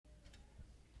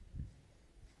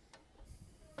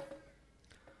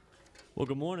Well,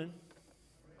 good morning.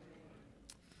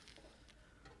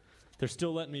 They're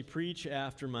still letting me preach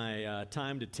after my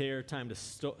time to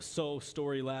sow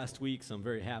story last week, so I'm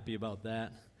very happy about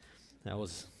that. That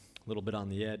was a little bit on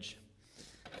the edge.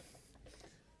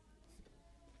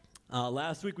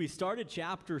 Last week we started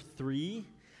chapter 3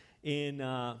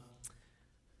 in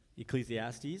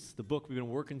Ecclesiastes, the book we've been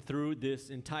working through this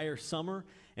entire summer,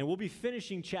 and we'll be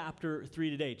finishing chapter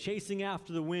 3 today. Chasing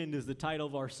After the Wind is the title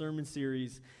of our sermon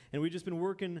series, and we've just been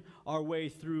working our way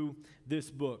through this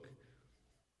book.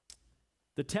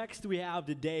 The text we have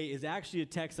today is actually a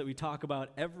text that we talk about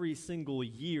every single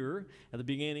year at the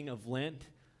beginning of Lent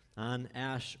on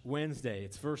Ash Wednesday.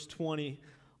 It's verse 20,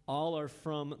 all are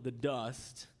from the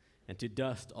dust, and to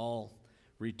dust all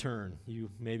return. You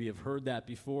maybe have heard that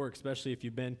before, especially if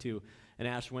you've been to an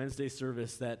Ash Wednesday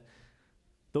service, that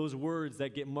those words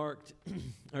that get marked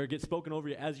or get spoken over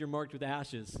you as you're marked with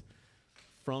ashes,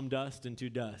 from dust and to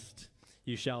dust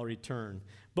you shall return.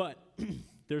 But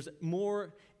there's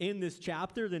more in this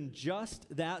chapter than just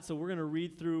that, so we're going to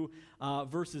read through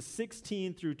verses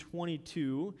 16 through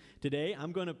 22 today.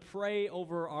 I'm going to pray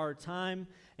over our time,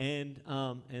 and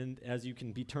as you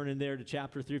can be turning there to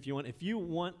chapter 3 if you want. If you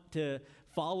want to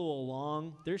follow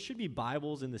along, there should be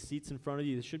Bibles in the seats in front of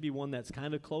you. There should be one that's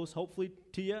kind of close, hopefully,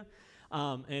 to you.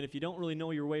 And if you don't really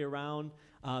know your way around,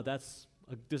 this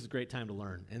is a great time to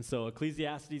learn. And so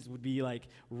Ecclesiastes would be like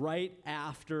right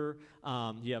after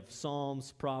you have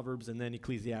Psalms, Proverbs, and then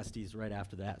Ecclesiastes right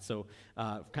after that. So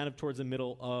kind of towards the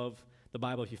middle of the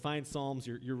Bible. If you find Psalms,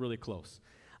 you're really close.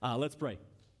 Let's pray.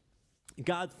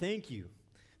 God, thank you.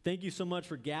 Thank you so much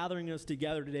for gathering us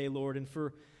together today, Lord, and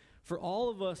for all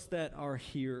of us that are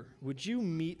here. Would you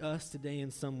meet us today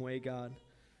in some way, God?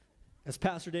 As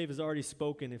Pastor Dave has already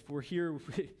spoken, if we're here,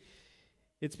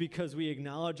 it's because we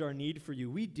acknowledge our need for you.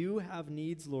 We do have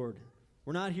needs, Lord.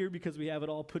 We're not here because we have it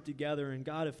all put together. And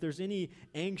God, if there's any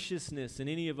anxiousness in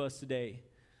any of us today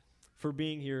for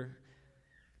being here,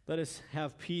 let us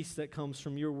have peace that comes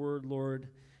from your word, Lord,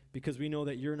 because we know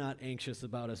that you're not anxious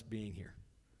about us being here.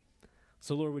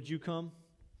 So, Lord, would you come?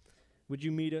 Would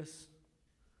you meet us?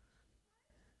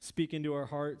 Speak into our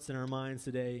hearts and our minds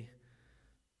today.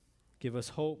 Give us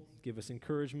hope, give us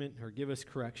encouragement, or give us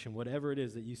correction. Whatever it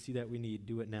is that you see that we need,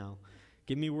 do it now.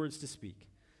 Give me words to speak,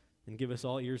 and give us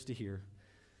all ears to hear,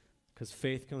 because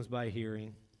faith comes by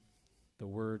hearing the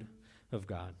word of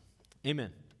God.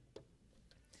 Amen.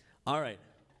 All right.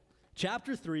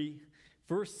 Chapter 3,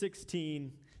 verse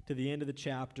 16 to the end of the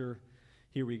chapter.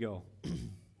 Here we go.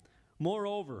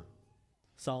 Moreover,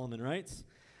 Solomon writes,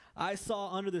 I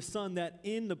saw under the sun that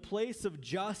in the place of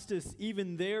justice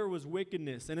even there was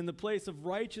wickedness, and in the place of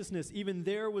righteousness even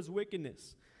there was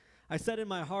wickedness. I said in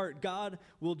my heart, God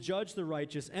will judge the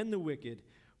righteous and the wicked,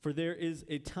 for there is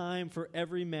a time for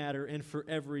every matter and for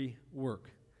every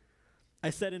work.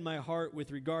 I said in my heart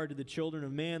with regard to the children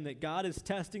of man that God is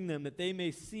testing them, that they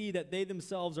may see that they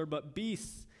themselves are but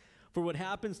beasts. For what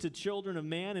happens to children of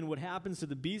man and what happens to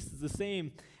the beasts is the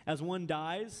same. As one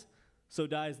dies, so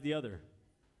dies the other.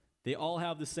 They all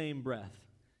have the same breath.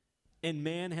 And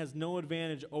man has no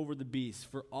advantage over the beast,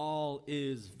 for all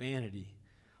is vanity.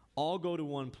 All go to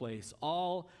one place.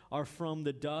 All are from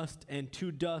the dust, and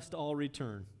to dust all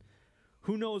return.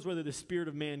 Who knows whether the spirit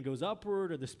of man goes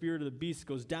upward or the spirit of the beast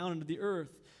goes down into the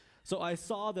earth? So I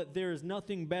saw that there is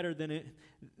nothing better than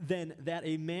that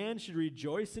a man should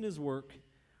rejoice in his work,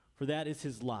 for that is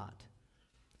his lot.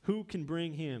 Who can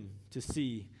bring him to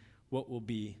see what will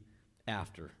be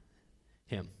after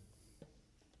him?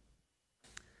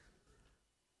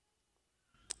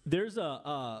 There's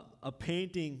a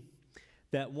painting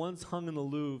that once hung in the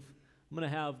Louvre. I'm going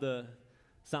to have the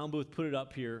sound booth put it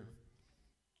up here.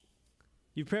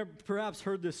 You've perhaps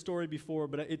heard this story before,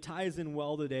 but it ties in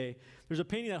well today. There's a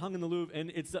painting that hung in the Louvre, and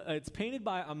it's painted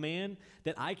by a man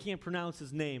that I can't pronounce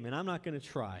his name, and I'm not going to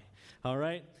try, all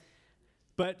right?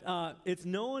 But it's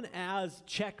known as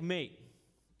Checkmate.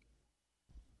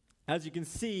 As you can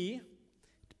see,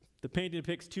 the painting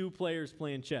depicts two players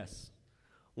playing chess.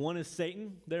 One is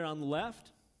Satan there on the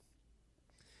left,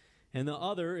 and the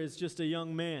other is just a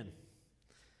young man.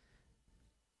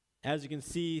 As you can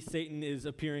see, Satan is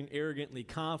appearing arrogantly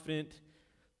confident.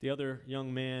 The other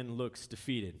young man looks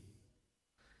defeated.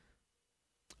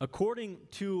 According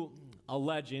to a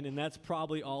legend, and that's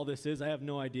probably all this is, I have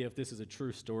no idea if this is a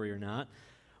true story or not,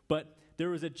 but there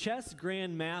was a chess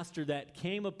grandmaster that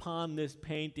came upon this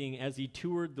painting as he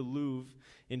toured the Louvre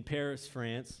in Paris,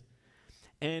 France.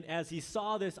 And as he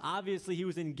saw this, obviously he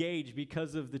was engaged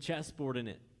because of the chessboard in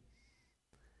it.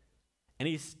 And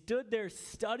he stood there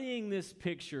studying this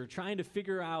picture, trying to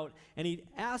figure out, and he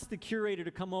asked the curator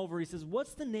to come over. He says,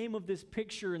 "What's the name of this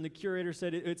picture?" And the curator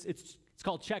said, it's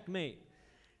called Checkmate.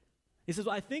 He says,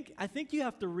 "Well, I think you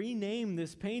have to rename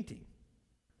this painting."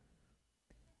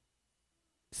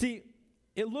 See,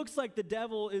 it looks like the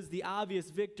devil is the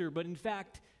obvious victor, but in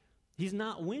fact, he's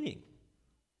not winning.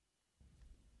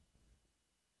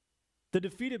 The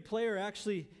defeated player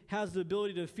actually has the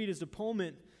ability to defeat his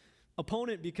opponent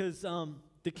because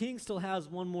the king still has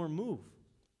one more move.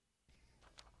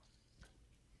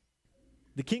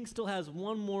 The king still has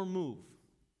one more move.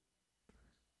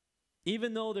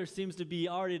 Even though there seems to be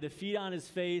already a defeat on his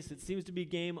face, it seems to be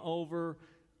game over,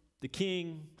 the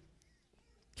king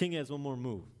has one more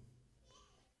move.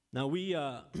 Now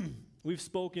we've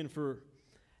spoken for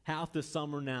half the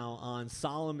summer now on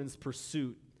Solomon's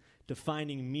pursuit to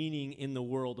finding meaning in the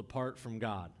world apart from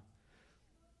God.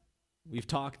 We've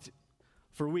talked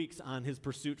for weeks on his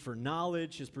pursuit for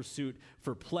knowledge, his pursuit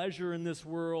for pleasure in this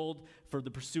world, for the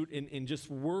pursuit in just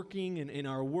working and in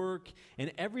our work,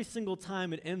 and every single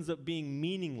time it ends up being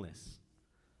meaningless.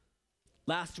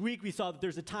 Last week we saw that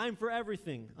there's a time for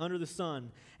everything under the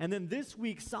sun. And then this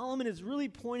week, Solomon is really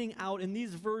pointing out in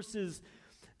these verses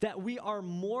that we are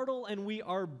mortal and we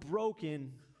are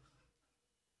broken.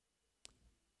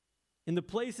 In the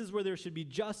places where there should be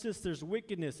justice, there's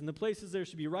wickedness. In the places there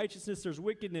should be righteousness, there's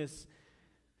wickedness.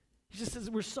 He just says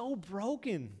we're so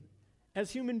broken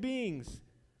as human beings.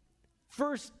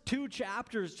 First 2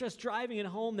 chapters just driving it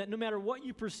home that no matter what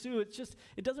you pursue,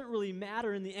 it doesn't really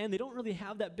matter in the end. They don't really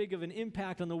have that big of an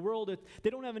impact on the world. They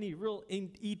don't have any real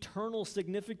eternal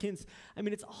significance. I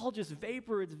mean, it's all just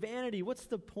vapor. It's vanity. What's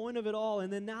the point of it all?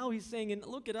 And then now he's saying, and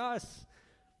look at us.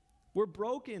 We're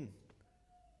broken.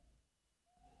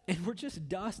 And we're just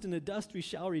dust, and to dust we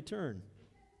shall return.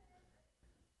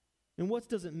 And what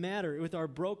does it matter? With our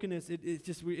brokenness,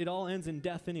 it all ends in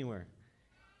death anywhere.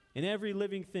 In every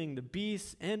living thing, the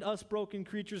beasts and us broken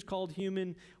creatures called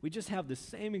human, we just have the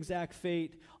same exact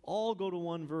fate. All go to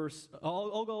one verse.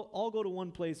 All go to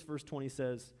one place. Verse 20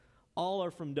 says, "All are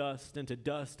from dust, and to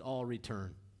dust all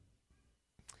return."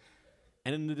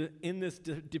 And in this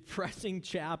depressing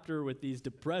chapter with these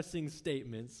depressing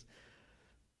statements,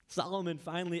 Solomon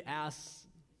finally asks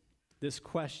this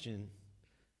question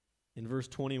in verse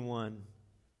 21.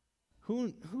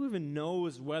 Who even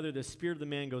knows whether the spirit of the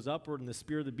man goes upward and the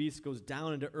spirit of the beast goes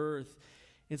down into earth?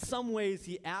 In some ways,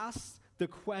 he asks the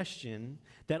question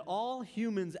that all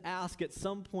humans ask at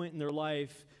some point in their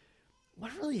life: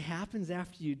 what really happens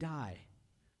after you die?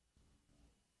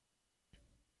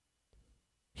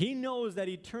 He knows that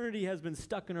eternity has been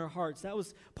stuck in our hearts. That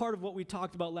was part of what we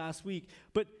talked about last week.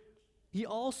 But he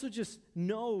also just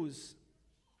knows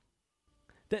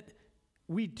that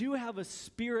we do have a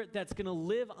spirit that's going to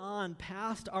live on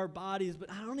past our bodies,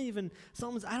 but I don't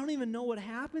even know what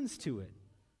happens to it.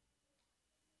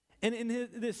 And in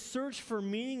this search for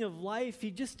meaning of life,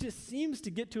 he just seems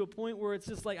to get to a point where it's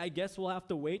just like, I guess we'll have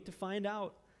to wait to find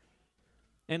out.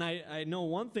 And I know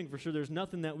one thing for sure, there's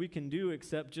nothing that we can do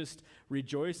except just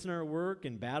rejoice in our work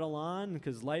and battle on,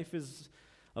 because life is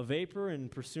a vapor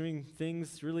and pursuing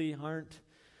things really aren't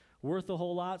worth a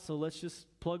whole lot, so let's just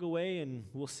plug away and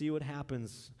we'll see what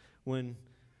happens when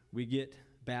we get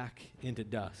back into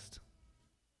dust.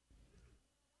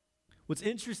 What's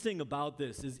interesting about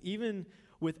this is even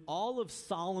with all of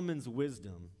Solomon's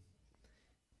wisdom,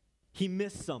 he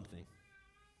missed something.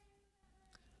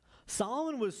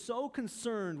 Solomon was so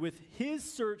concerned with his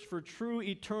search for true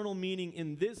eternal meaning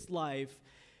in this life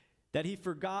that he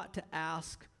forgot to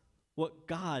ask what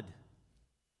God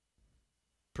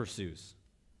pursues.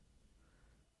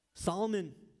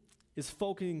 Solomon is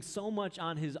focusing so much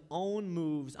on his own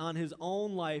moves, on his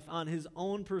own life, on his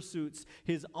own pursuits,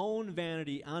 his own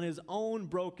vanity, on his own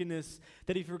brokenness,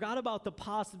 that he forgot about the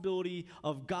possibility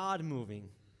of God moving.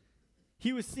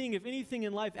 He was seeing if anything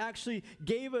in life actually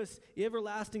gave us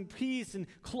everlasting peace and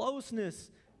closeness.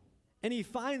 And he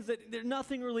finds that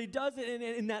nothing really does it. And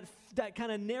in that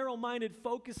kind of narrow-minded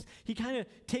focus, he kind of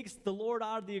takes the Lord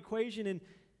out of the equation and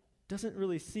doesn't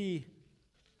really see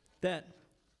that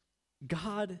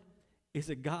God is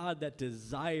a God that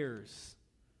desires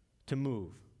to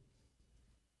move.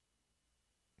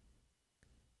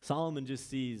 Solomon just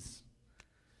sees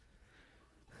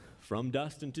from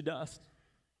dust into dust.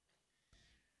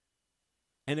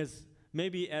 And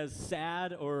maybe as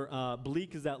sad or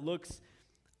bleak as that looks,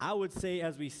 I would say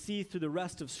as we see through the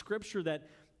rest of Scripture that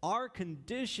our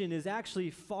condition is actually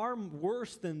far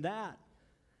worse than that.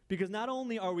 Because not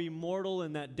only are we mortal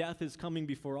and that death is coming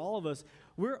before all of us,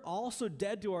 we're also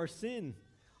dead to our sin.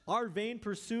 Our vain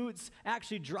pursuits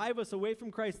actually drive us away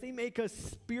from Christ. They make us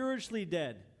spiritually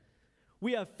dead.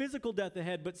 We have physical death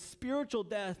ahead, but spiritual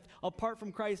death apart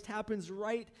from Christ happens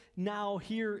right now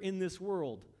here in this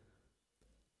world.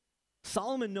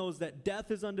 Solomon knows that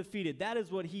death is undefeated. That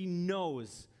is what he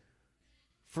knows.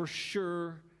 For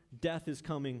sure, death is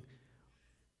coming.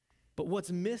 But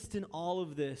what's missed in all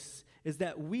of this is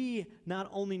that we not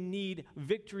only need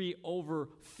victory over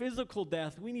physical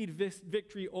death, we need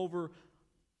victory over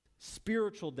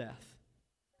spiritual death.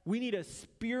 We need a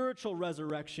spiritual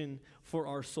resurrection for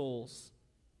our souls.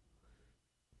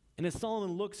 And as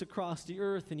Solomon looks across the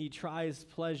earth and he tries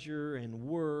pleasure and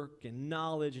work and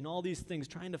knowledge and all these things,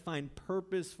 trying to find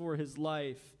purpose for his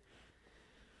life,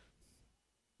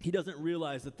 he doesn't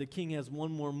realize that the king has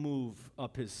one more move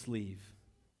up his sleeve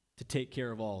to take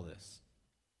care of all this.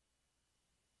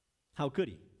 How could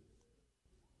he?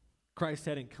 Christ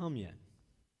hadn't come yet.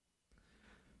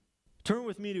 Turn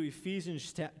with me to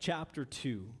Ephesians chapter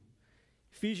 2.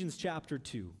 Ephesians chapter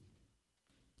 2.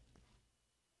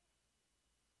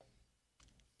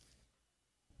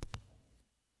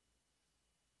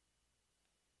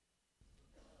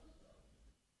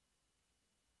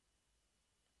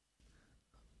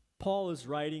 Paul is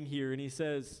writing here and he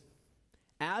says,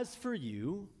 "As for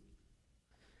you,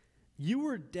 you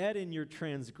were dead in your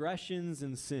transgressions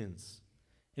and sins,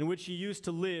 in which you used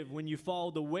to live when you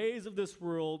followed the ways of this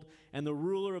world and the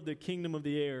ruler of the kingdom of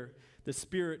the air, the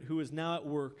Spirit who is now at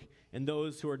work in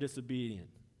those who are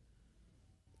disobedient.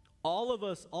 All of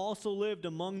us also lived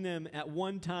among them at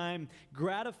one time,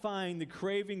 gratifying the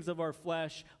cravings of our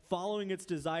flesh, following its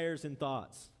desires and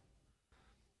thoughts."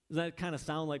 Does that kind of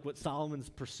sound like what Solomon's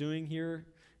pursuing here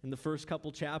in the first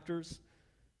couple chapters?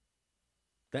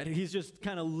 That he's just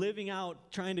kind of living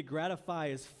out, trying to gratify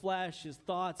his flesh, his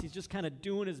thoughts. He's just kind of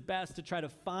doing his best to try to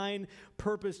find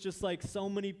purpose, just like so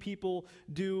many people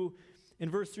do. In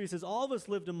verse 3, it says, "All of us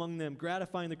lived among them,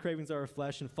 gratifying the cravings of our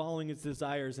flesh and following its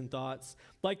desires and thoughts.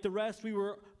 Like the rest, we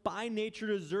were by nature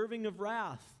deserving of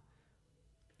wrath.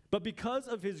 But because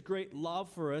of his great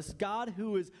love for us, God,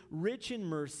 who is rich in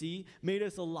mercy, made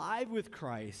us alive with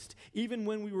Christ, even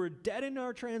when we were dead in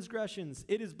our transgressions.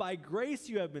 It is by grace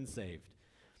you have been saved.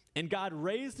 And God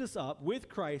raised us up with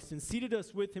Christ and seated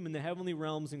us with him in the heavenly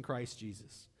realms in Christ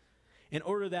Jesus, in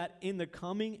order that in the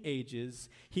coming ages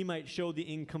he might show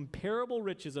the incomparable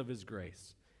riches of his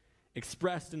grace,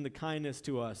 expressed in the kindness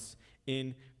to us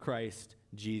in Christ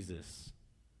Jesus."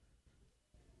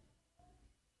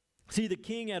 See, the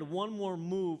king had one more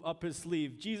move up his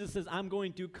sleeve. Jesus says, "I'm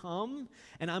going to come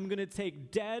and I'm going to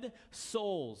take dead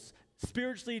souls,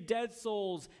 spiritually dead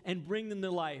souls, and bring them to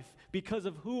life because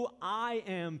of who I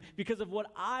am, because of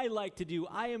what I like to do.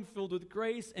 I am filled with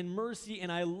grace and mercy, and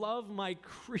I love my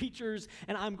creatures,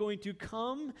 and I'm going to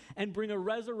come and bring a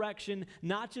resurrection,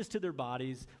 not just to their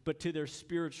bodies, but to their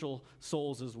spiritual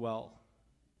souls as well."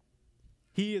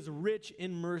 He is rich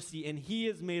in mercy, and he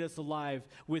has made us alive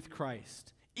with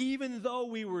Christ, even though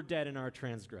we were dead in our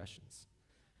transgressions.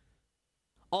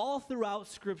 All throughout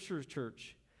Scripture,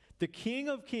 church, the King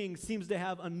of Kings seems to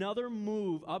have another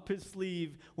move up his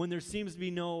sleeve when there seems to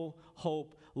be no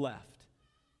hope left.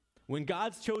 When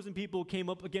God's chosen people came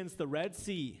up against the Red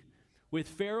Sea, with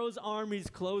Pharaoh's armies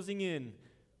closing in,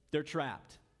 they're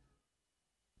trapped.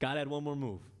 God had one more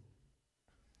move.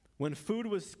 When food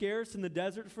was scarce in the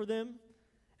desert for them,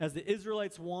 as the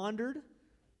Israelites wandered,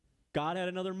 God had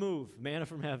another move, manna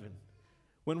from heaven.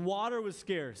 When water was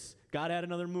scarce, God had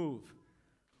another move.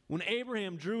 When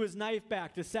Abraham drew his knife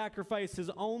back to sacrifice his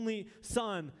only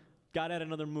son, God had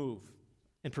another move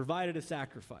and provided a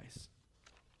sacrifice.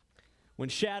 When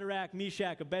Shadrach,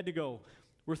 Meshach, Abednego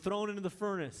were thrown into the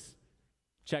furnace,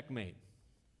 checkmate.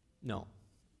 No.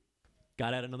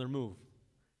 God had another move.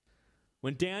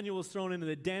 When Daniel was thrown into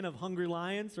the den of hungry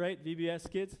lions, right, VBS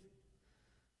kids?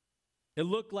 It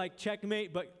looked like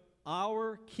checkmate, but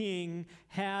our king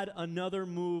had another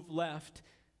move left.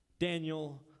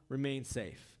 Daniel remained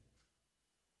safe.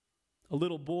 A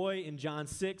little boy in John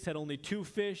 6 had only 2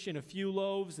 fish and a few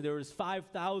loaves. There was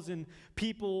 5,000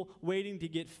 people waiting to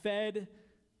get fed.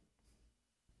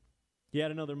 He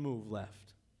had another move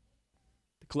left.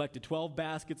 They collected 12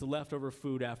 baskets of leftover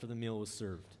food after the meal was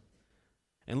served.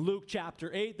 In Luke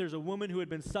chapter 8, there's a woman who had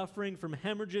been suffering from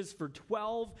hemorrhages for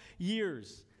 12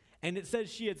 years. And it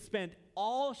says she had spent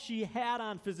all she had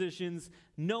on physicians.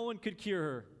 No one could cure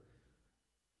her.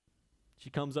 She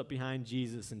comes up behind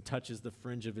Jesus and touches the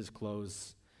fringe of his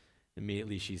clothes.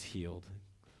 Immediately she's healed.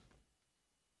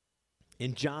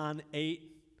 In John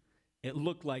 8, it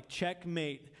looked like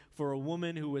checkmate for a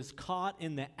woman who was caught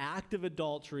in the act of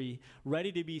adultery,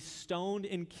 ready to be stoned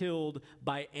and killed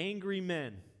by angry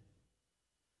men.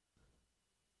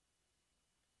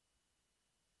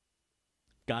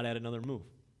 God had another move.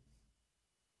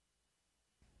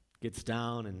 Gets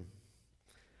down and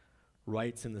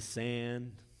writes in the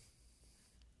sand.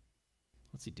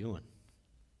 What's he doing?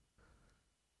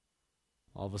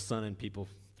 All of a sudden, people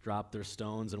drop their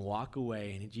stones and walk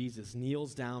away, and Jesus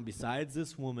kneels down beside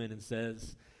this woman and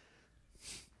says,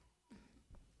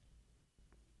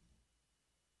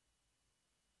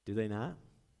 "Do they not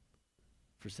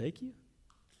forsake you?"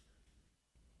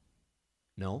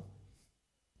 "No,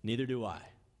 neither do I.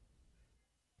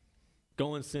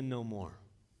 Go and sin no more."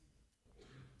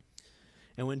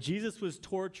 And when Jesus was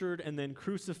tortured and then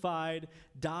crucified,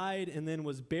 died, and then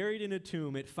was buried in a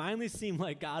tomb, it finally seemed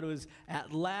like God was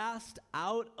at last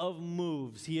out of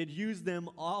moves. He had used them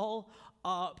all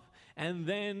up, and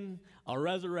then a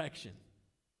resurrection.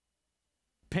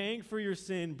 Paying for your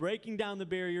sin, breaking down the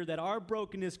barrier that our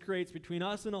brokenness creates between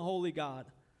us and a holy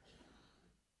God.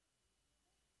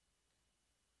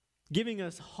 Giving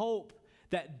us hope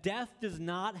that death does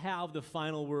not have the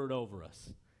final word over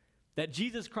us. That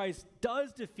Jesus Christ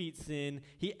does defeat sin,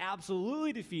 he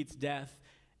absolutely defeats death,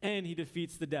 and he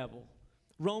defeats the devil.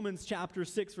 Romans chapter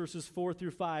 6, verses 4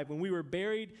 through 5. When we were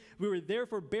buried, we were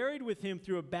therefore buried with him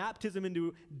through a baptism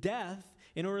into death,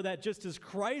 in order that just as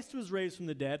Christ was raised from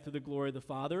the dead through the glory of the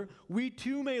Father, we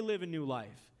too may live a new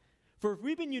life. For if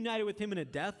we've been united with him in a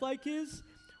death like his,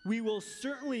 we will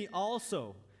certainly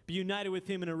also be united with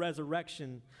him in a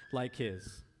resurrection like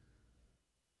his.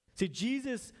 See,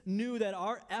 Jesus knew that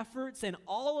our efforts and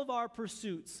all of our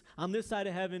pursuits on this side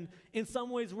of heaven in some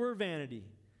ways were vanity,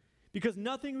 because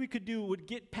nothing we could do would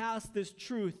get past this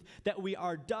truth that we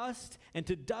are dust, and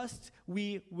to dust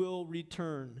we will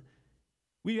return.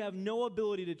 We have no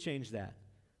ability to change that.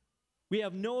 We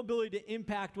have no ability to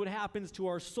impact what happens to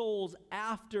our souls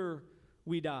after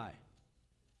we die.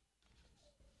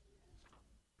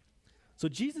 So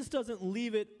Jesus doesn't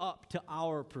leave it up to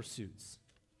our pursuits.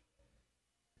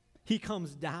 He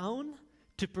comes down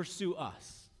to pursue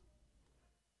us,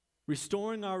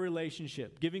 restoring our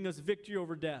relationship, giving us victory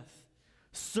over death,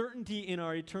 certainty in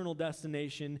our eternal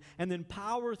destination, and then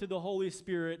power through the Holy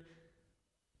Spirit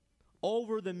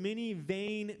over the many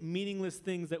vain, meaningless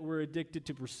things that we're addicted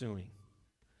to pursuing.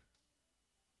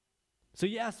 So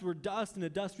yes, we're dust, and to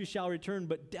dust we shall return,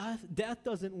 but death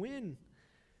doesn't win.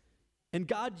 And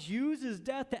God uses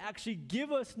death to actually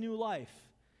give us new life.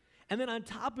 And then on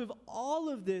top of all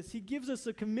of this, he gives us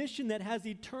a commission that has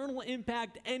eternal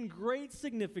impact and great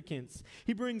significance.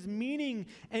 He brings meaning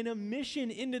and a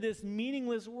mission into this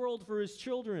meaningless world for his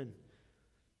children.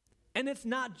 And it's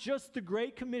not just the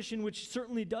Great Commission, which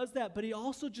certainly does that, but he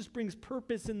also just brings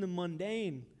purpose in the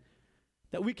mundane.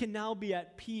 That we can now be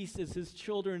at peace as his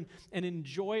children and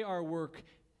enjoy our work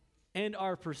and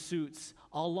our pursuits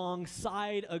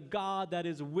alongside a God that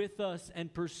is with us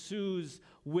and pursues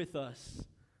with us.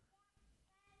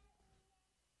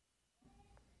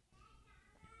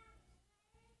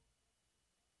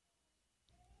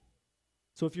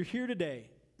 So if you're here today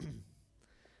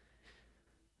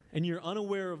and you're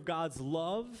unaware of God's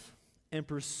love and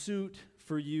pursuit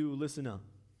for you, listen up.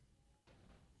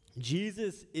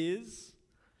 Jesus is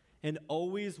and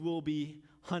always will be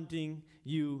hunting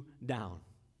you down.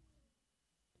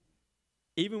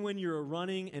 Even when you're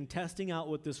running and testing out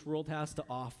what this world has to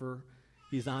offer,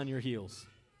 he's on your heels,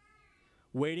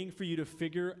 waiting for you to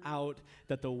figure out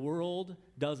that the world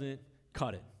doesn't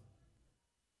cut it.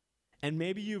 And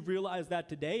maybe you've realized that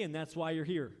today, and that's why you're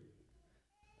here.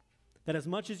 That as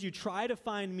much as you try to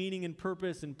find meaning and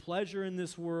purpose and pleasure in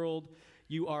this world,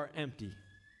 you are empty.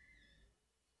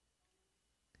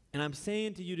 And I'm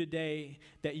saying to you today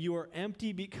that you are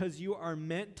empty because you are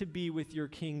meant to be with your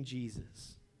King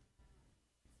Jesus.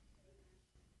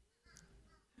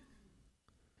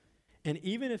 And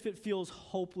even if it feels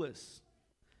hopeless,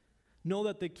 know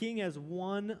that the King has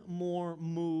one more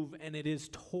move, and it is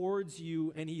towards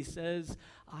you, and he says,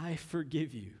 I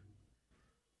forgive you.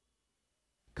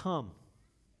 Come,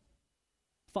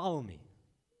 follow me.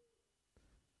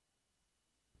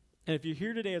 And if you're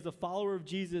here today as a follower of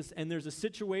Jesus and there's a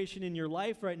situation in your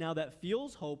life right now that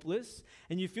feels hopeless,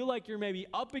 and you feel like you're maybe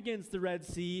up against the Red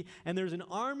Sea, and there's an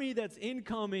army that's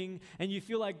incoming, and you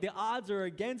feel like the odds are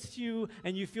against you,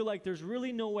 and you feel like there's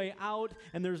really no way out,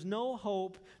 and there's no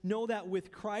hope, know that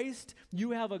with Christ,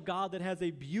 you have a God that has a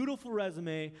beautiful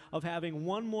resume of having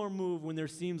one more move when there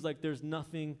seems like there's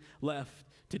nothing left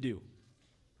to do.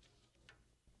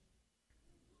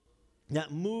 That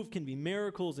move can be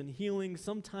miracles and healing.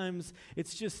 Sometimes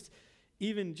it's just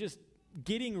even just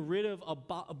getting rid of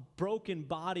a broken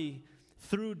body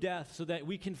through death so that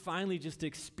we can finally just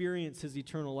experience his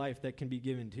eternal life that can be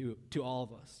given to all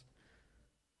of us.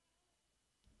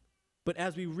 But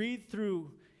as we read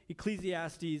through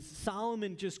Ecclesiastes,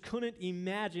 Solomon just couldn't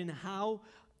imagine how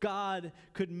God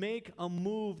could make a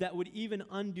move that would even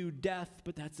undo death,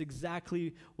 but that's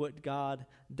exactly what God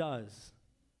does.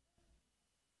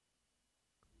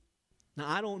 Now,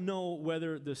 I don't know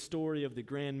whether the story of the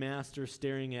Grand Master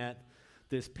staring at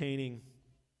this painting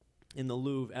in the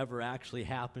Louvre ever actually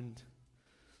happened.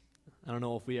 I don't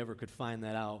know if we ever could find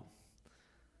that out.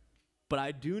 But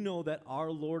I do know that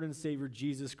our Lord and Savior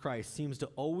Jesus Christ seems to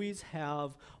always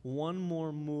have one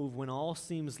more move when all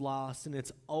seems lost, and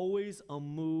it's always a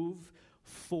move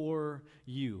for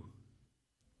you.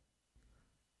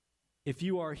 If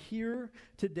you are here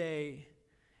today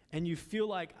and you feel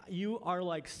like you are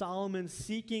like Solomon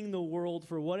seeking the world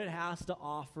for what it has to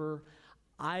offer,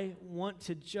 I want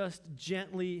to just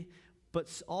gently but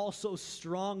also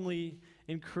strongly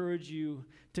encourage you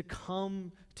to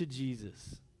come to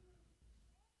Jesus.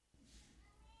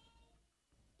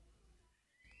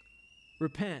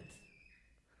 Repent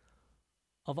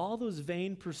of all those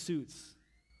vain pursuits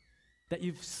that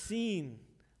you've seen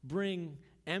bring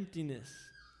emptiness.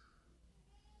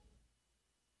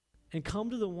 And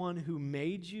come to the one who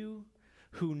made you,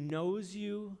 who knows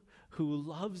you, who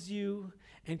loves you,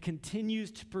 and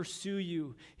continues to pursue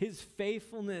you. His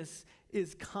faithfulness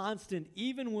is constant.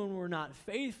 Even when we're not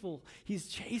faithful, he's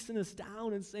chasing us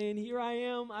down and saying, here I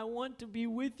am. I want to be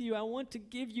with you. I want to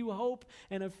give you hope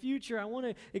and a future. I want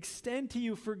to extend to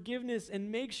you forgiveness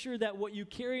and make sure that what you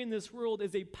carry in this world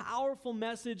is a powerful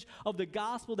message of the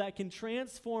gospel that can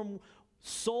transform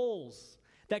souls,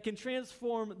 that can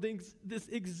transform this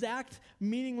exact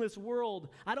meaningless world.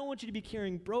 I don't want you to be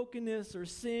carrying brokenness or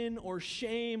sin or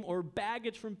shame or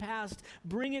baggage from past.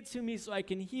 Bring it to me so I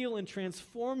can heal and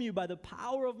transform you by the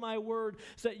power of my word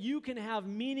so that you can have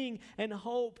meaning and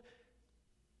hope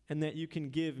and that you can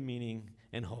give meaning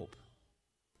and hope.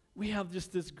 We have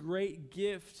just this great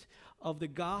gift of the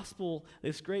gospel,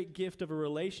 this great gift of a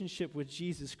relationship with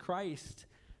Jesus Christ.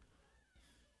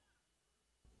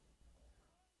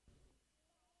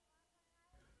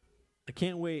 I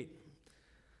can't wait.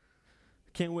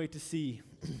 I can't wait to see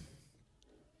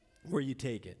where you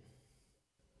take it.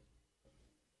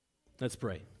 Let's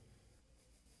pray.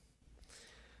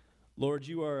 Lord,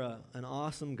 you are an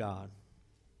awesome God.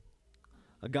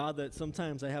 A God that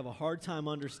sometimes I have a hard time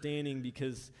understanding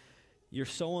because you're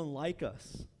so unlike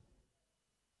us.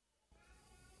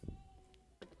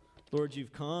 Lord,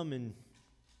 you've come and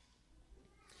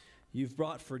you've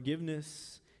brought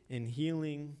forgiveness and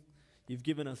healing. You've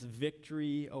given us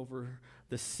victory over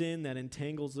the sin that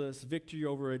entangles us, victory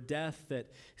over a death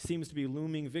that seems to be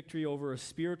looming, victory over a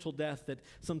spiritual death that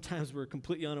sometimes we're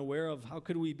completely unaware of. How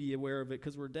could we be aware of it?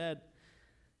 Because we're dead.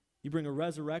 You bring a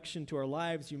resurrection to our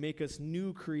lives. You make us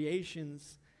new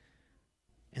creations.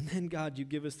 And then, God, you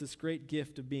give us this great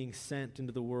gift of being sent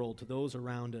into the world to those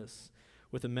around us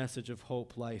with a message of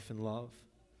hope, life, and love.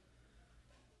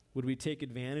 Would we take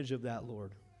advantage of that,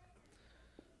 Lord?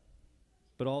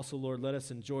 But also, Lord, let us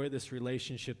enjoy this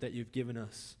relationship that you've given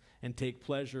us and take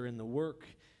pleasure in the work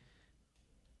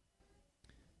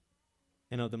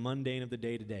and of the mundane of the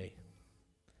day-to-day,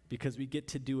 because we get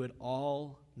to do it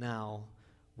all now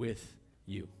with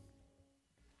you.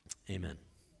 Amen.